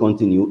this will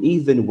continue,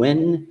 even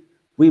when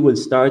we will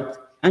start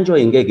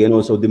enjoying again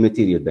also the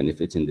material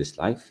benefits in this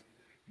life.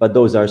 But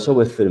those are so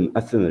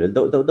ephemeral,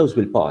 those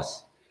will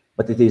pass.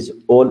 But it is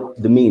all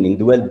the meaning,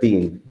 the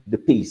well-being, the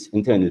peace,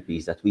 internal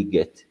peace that we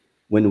get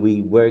when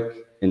we work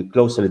in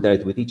close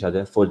solidarity with each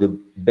other for the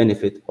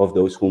benefit of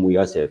those whom we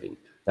are serving.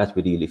 that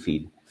we really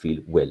feel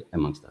well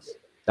amongst us.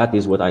 That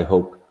is what I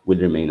hope will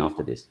remain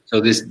after this.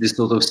 So this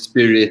sort of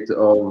spirit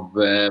of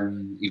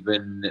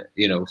even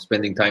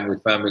spending time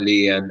with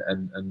family and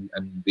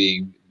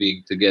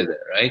being together,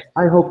 right?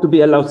 I hope to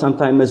be allowed some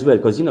time as well,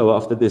 because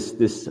after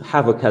this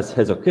havoc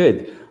has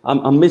occurred,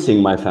 I'm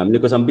missing my family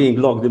because I'm being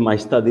locked in my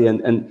study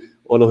and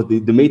all of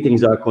the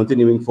meetings are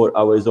continuing for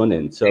hours on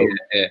end. So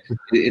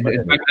in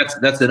fact,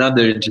 that's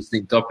another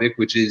interesting topic,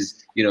 which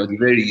is it's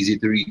very easy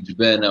to reach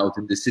burnout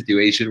in this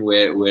situation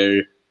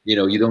where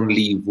you don't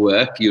leave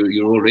work,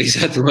 you're always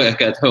at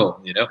work at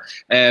home.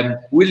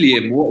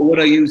 William, what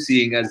are you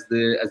seeing as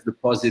the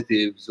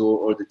positives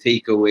or the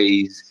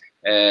takeaways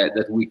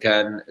that we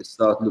can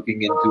start looking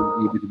into,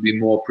 maybe to be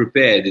more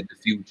prepared in the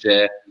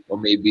future, or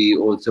maybe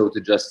also to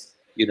just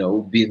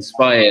be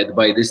inspired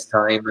by this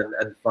time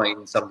and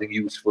find something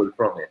useful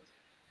from it?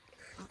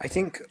 I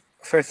think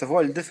first of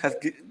all, this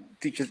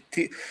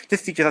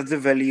teaches us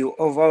the value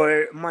of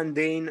our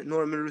mundane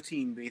normal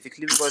routine,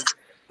 basically, because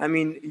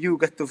you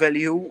get to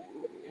value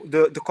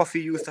the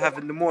coffee you used to have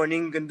in the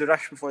morning and the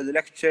rush before the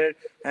lecture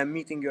and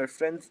meeting your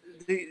friends.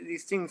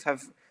 These things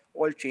have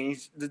all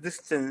changed. The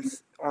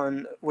distance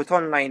with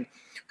online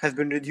has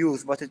been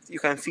reduced, but you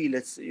can feel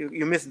it.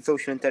 You miss the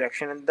social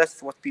interaction, and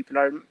that's what people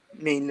are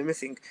mainly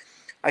missing.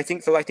 I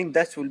think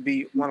that will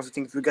be one of the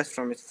things we get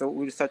from it. So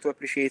we'll start to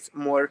appreciate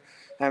more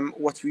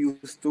what we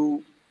used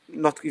to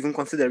not even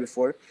consider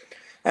before.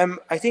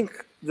 I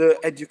think the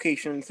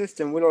education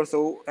system will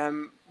also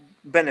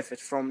benefit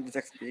from this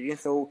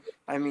experience. So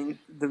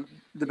the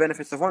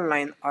benefits of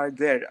online are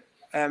there.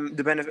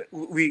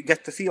 We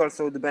get to see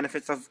also the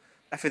benefits of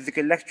a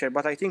physical lecture,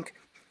 but I think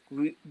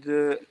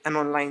an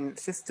online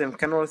system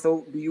can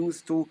also be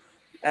used to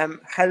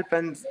help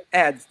and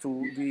add to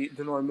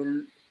the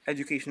normal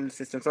educational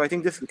system. So I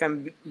think this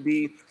can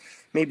be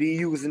maybe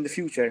used in the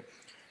future.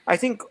 I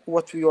think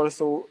what we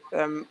also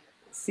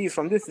see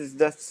from this is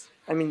that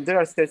there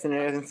are certain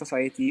areas in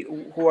society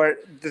who are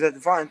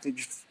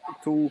disadvantaged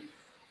to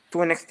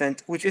an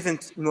extent which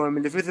isn't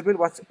normally visible,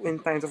 but in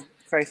times of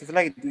crisis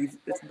like these,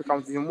 it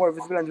becomes even more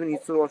visible, and we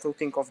need to also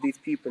think of these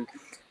people.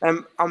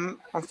 I'm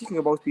thinking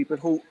about people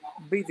who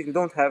basically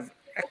don't have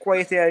a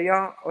quiet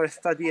area or a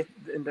study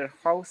in their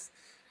house,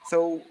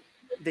 so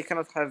they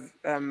cannot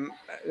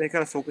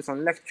focus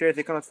on lectures,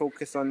 they cannot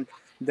focus on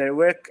their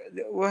work.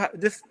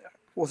 This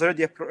was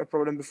already a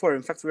problem before.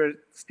 In fact, we were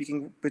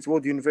speaking with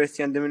both the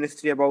university and the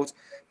ministry about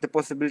the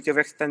possibility of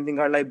extending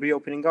our library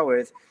opening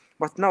hours.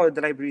 But now that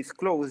the library is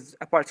closed,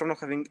 apart from not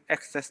having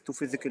access to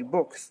physical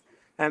books,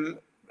 a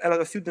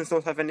lot of students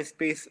don't have any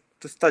space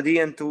to study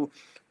and to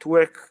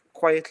work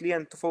quietly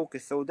and to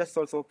focus. So that's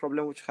also a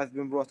problem which has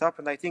been brought up.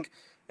 And I think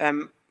a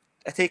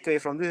takeaway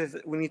from this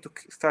is we need to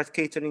start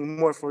catering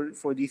more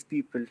for these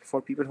people,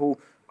 for people who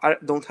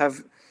don't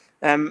have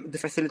the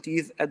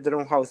facilities at their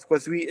own house.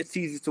 Because it's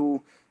easy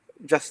to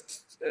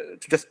just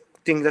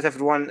think that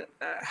everyone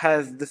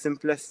has the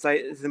simplest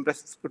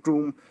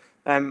room,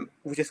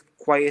 which is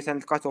quiet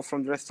and cut off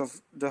from the rest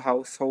of the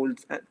household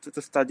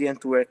to study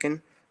and to work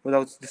in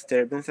without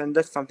disturbance. And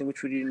that's something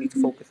which we really need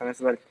to focus on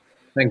as well.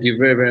 Thank you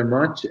very, very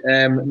much.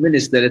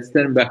 Minister, let's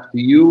turn back to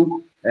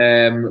you.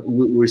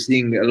 We're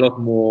seeing a lot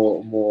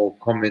more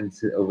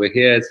comments over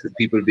here. So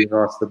people being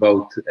asked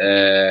about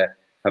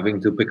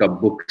having to pick up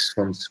books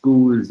from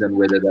schools and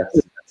whether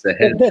that's a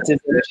help. That is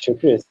an issue,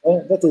 Chris.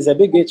 That is a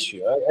big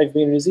issue. I've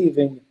been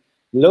receiving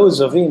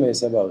loads of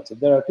emails about it.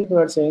 There are people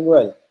who are saying,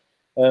 well,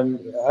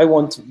 I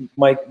want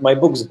my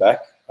books back.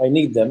 I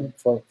need them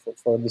for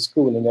the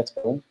schooling at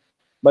home.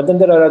 But then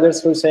there are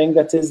others who are saying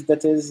that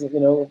is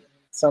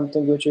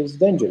something which is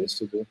dangerous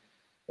to do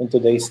in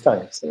today's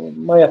time. So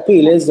my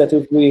appeal is that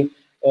if we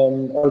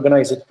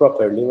organize it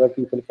properly, where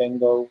people can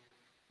go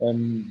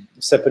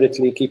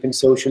separately, keeping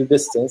social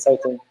distance, I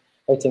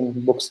think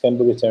books can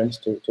be returned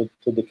to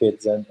the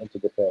kids and to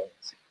the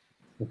parents.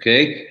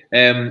 Okay,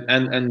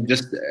 and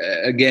just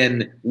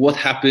again, what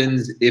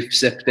happens if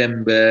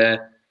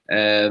September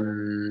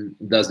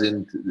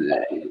doesn't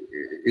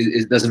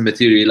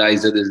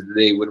materialize as the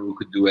day when we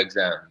could do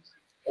exams?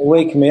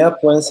 Wake me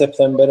up when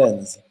September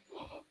ends.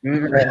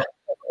 In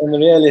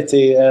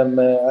reality,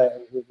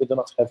 we do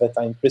not have a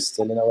time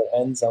crystal in our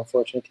hands,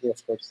 unfortunately,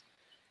 of course.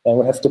 And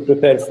we have to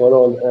prepare for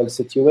all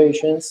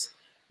situations.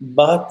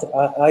 But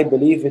I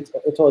believe it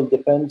all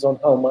depends on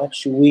how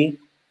much we,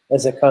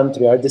 as a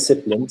country, are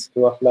disciplined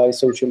to apply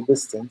social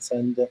distance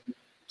and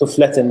to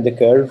flatten the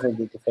curve,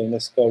 the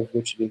famous curve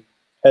which the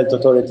health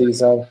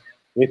authorities are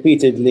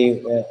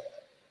repeatedly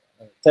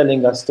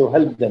telling us to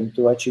help them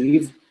to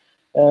achieve.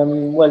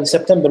 Well,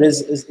 September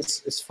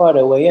is far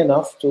away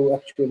enough to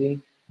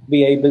actually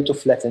be able to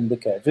flatten the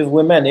curve. If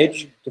we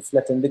manage to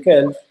flatten the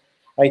curve,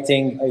 I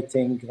think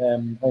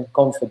I'm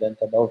confident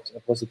about a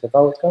positive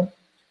outcome.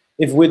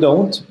 If we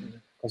don't,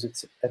 because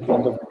it's at the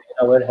end of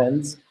our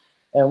hands,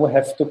 we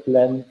have to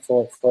plan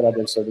for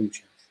other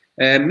solutions.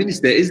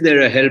 Minister, is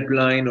there a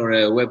helpline or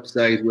a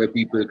website where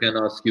people can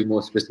ask you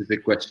more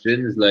specific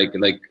questions, like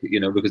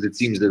because it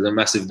seems there's a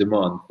massive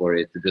demand for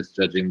it, just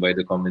judging by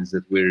the comments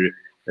that we're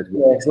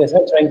Yes,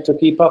 I'm trying to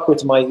keep up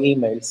with my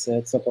emails.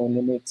 It's not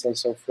only me; it's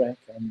also Frank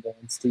and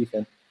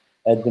Stephen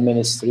at the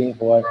ministry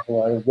who are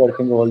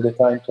working all the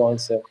time to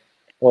answer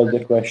all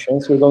the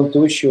questions. We're going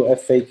to issue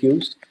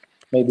FAQs.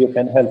 Maybe you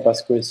can help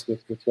us, Chris,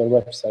 with your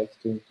website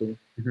to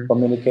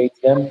communicate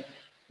them.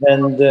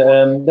 And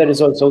there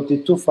is also the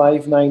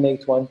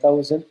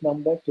 25981000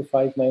 number,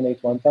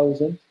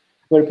 25981000,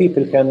 where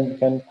people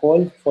can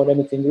call for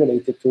anything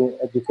related to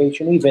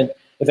education, even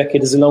if a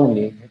kid is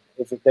lonely.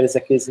 If there is a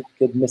kid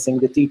missing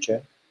the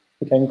teacher,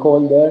 you can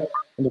call there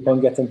and you can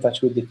get in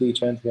touch with the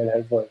teacher and hear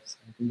her voice.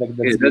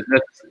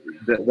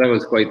 That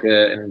was quite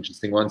an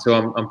interesting one. So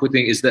I'm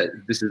putting, this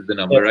is the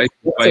number, right?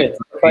 That's it.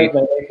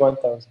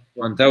 5981000.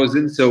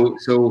 1000. So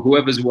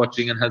whoever's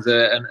watching and has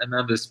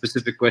another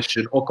specific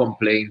question or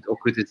complaint or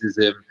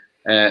criticism,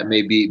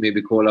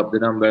 maybe call up the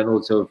number. And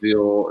also if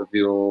your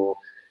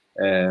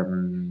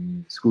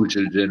school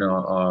children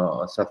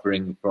are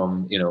suffering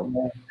from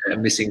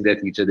missing their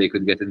teacher, they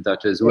could get in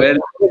touch as well.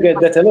 We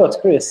get that a lot,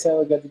 Chris.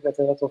 We get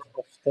a lot of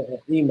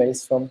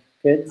emails from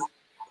kids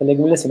telling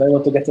me, listen, I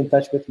want to get in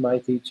touch with my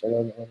teacher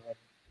or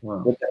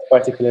with that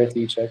particular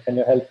teacher. Can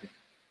you help me?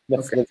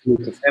 That's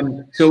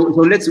beautiful. So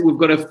we've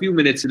got a few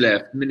minutes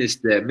left.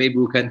 Minister, maybe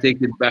we can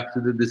take it back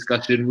to the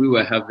discussion we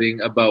were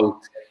having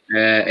about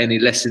any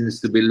lessons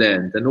to be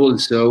learned, and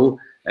also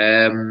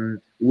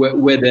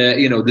whether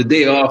the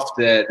day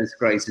after this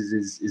crisis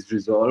is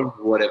resolved,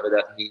 whatever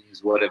that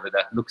means, whatever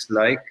that looks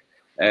like.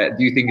 Do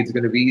you think it's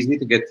going to be easy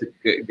to get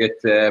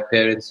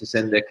parents to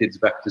send their kids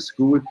back to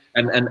school?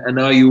 And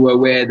are you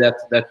aware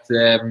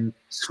that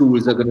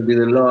schools are going to be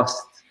the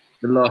last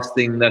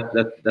thing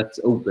that's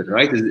open,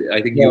 right?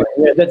 I think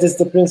that is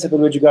the principle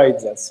which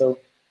guides us. So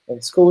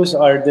schools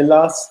are the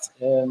last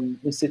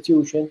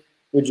institution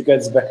which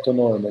gets back to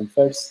normal.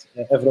 First,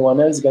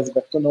 everyone else gets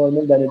back to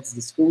normal, then it's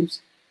the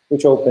schools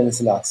which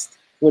opens last.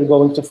 We're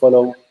going to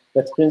follow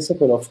that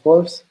principle, of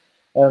course.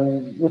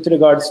 With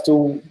regards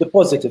to the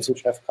positives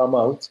which have come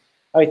out,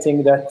 I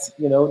think that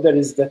there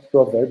is that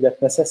proverb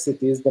that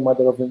necessity is the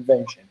mother of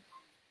invention.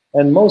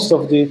 And most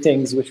of the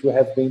things which we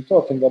have been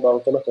talking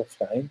about a lot of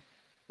time,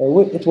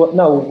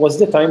 now was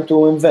the time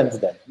to invent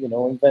them,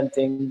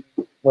 inventing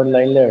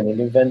online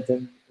learning,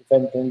 inventing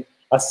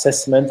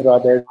assessment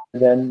rather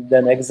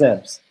than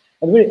exams.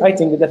 And I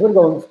think that we're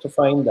going to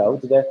find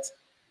out that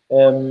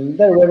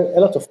there were a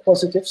lot of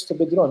positives to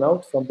be drawn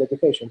out from the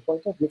education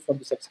point of view from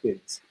this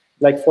experience.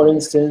 Like, for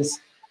instance,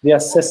 the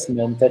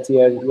assessment at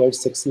year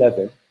 6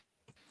 level.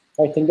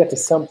 I think that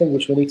is something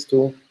which we need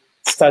to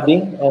study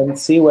and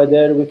see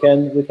whether we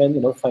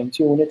can fine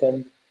tune it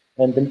and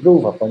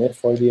improve upon it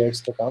for the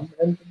years to come.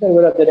 And there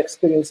were other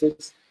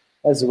experiences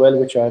as well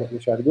which are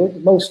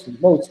good.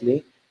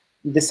 Mostly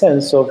the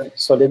sense of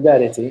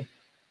solidarity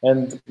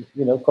and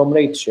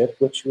comradeship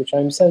which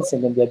I'm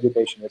sensing in the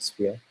educational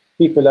sphere.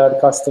 People are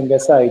casting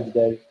aside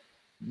their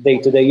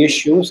day-to-day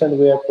issues and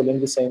we are pulling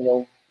the same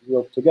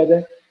rope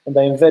together. And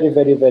I am very,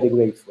 very, very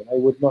grateful.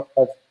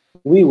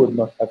 We would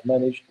not have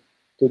managed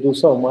to do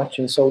so much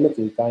in so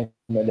little time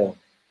alone.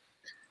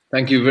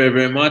 Thank you very,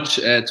 very much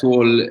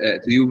to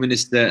you,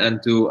 Minister,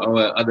 and to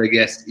our other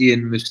guests,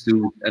 Ian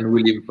Mifsud and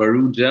William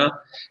Farrugia.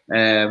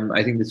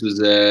 I think this was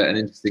an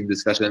interesting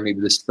discussion, and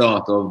maybe the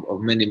start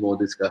of many more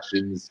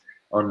discussions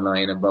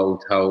online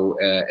about how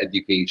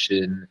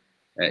education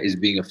is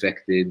being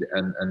affected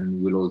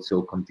and will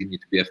also continue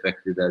to be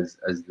affected as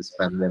this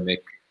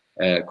pandemic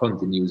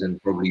continues,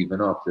 and probably even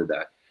after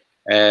that.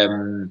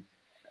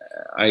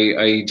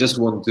 I just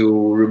want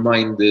to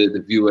remind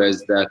the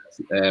viewers that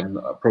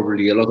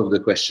probably a lot of the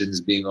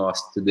questions being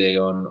asked today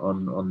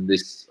on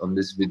this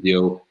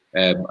video,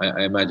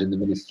 I imagine the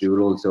ministry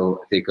will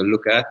also take a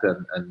look at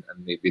and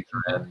maybe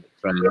try and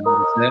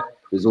answer.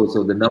 There's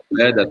also the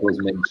number that was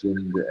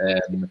mentioned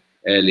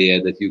earlier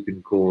that you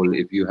can call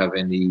if you have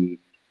any.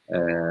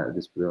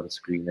 Just put it on the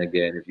screen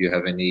again. If you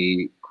have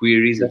any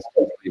queries, it's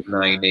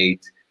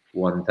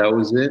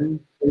 5981000.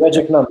 The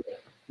magic number.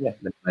 Yeah.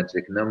 The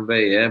magic number,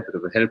 yeah, bit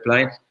of a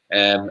helpline.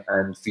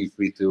 And feel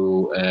free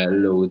to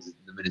load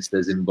the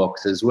minister's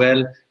inbox as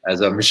well,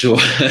 as I'm sure.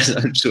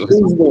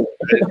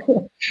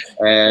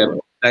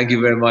 Thank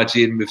you very much,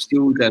 Ian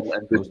Mifsud,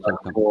 and good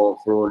luck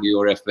for all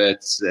your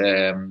efforts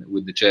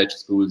with the church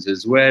schools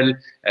as well.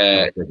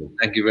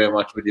 Thank you very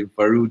much, William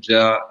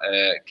Farrugia.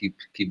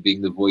 Keep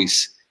being the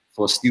voice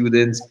for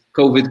students.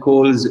 COVID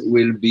calls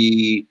will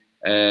be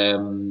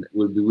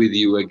with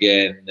you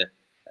again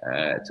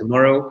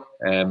tomorrow,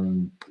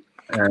 and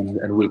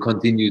we'll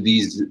continue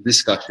these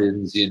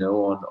discussions,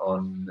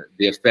 on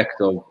the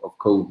effect of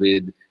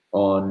COVID,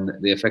 on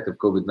the effect of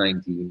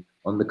COVID-19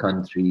 on the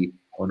country,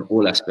 on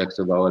all aspects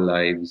of our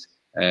lives,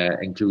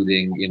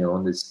 including,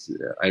 on this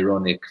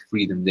ironic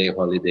Freedom Day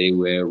holiday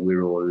where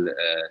we're all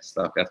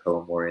stuck at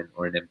home or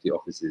in empty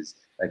offices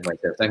like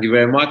myself. Thank you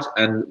very much,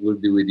 and we'll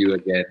be with you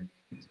again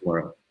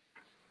tomorrow.